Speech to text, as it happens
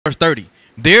Verse 30.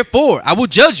 Therefore I will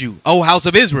judge you, O house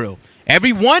of Israel,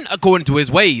 every one according to his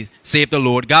ways, saith the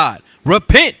Lord God.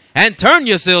 Repent and turn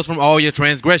yourselves from all your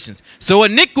transgressions, so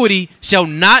iniquity shall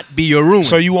not be your ruin.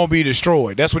 So you won't be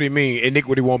destroyed. That's what it means.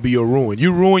 Iniquity won't be your ruin.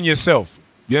 You ruin yourself.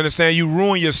 You understand? You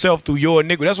ruin yourself through your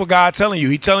iniquity. That's what God's telling you.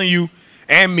 He's telling you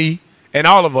and me and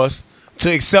all of us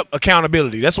to accept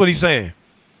accountability. That's what he's saying.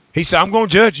 He said, I'm going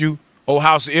to judge you, O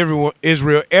house of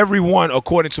Israel, everyone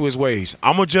according to his ways.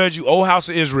 I'm going to judge you, O house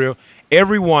of Israel,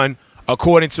 everyone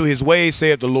according to his ways,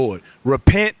 saith the Lord.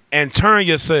 Repent and turn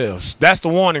yourselves. That's the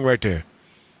warning right there.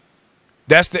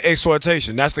 That's the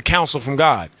exhortation. That's the counsel from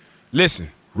God.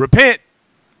 Listen, repent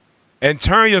and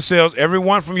turn yourselves,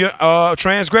 everyone, from your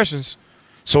transgressions,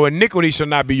 so iniquity shall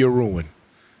not be your ruin,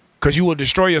 because you will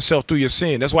destroy yourself through your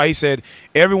sin. That's why he said,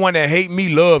 everyone that hate me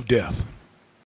love death.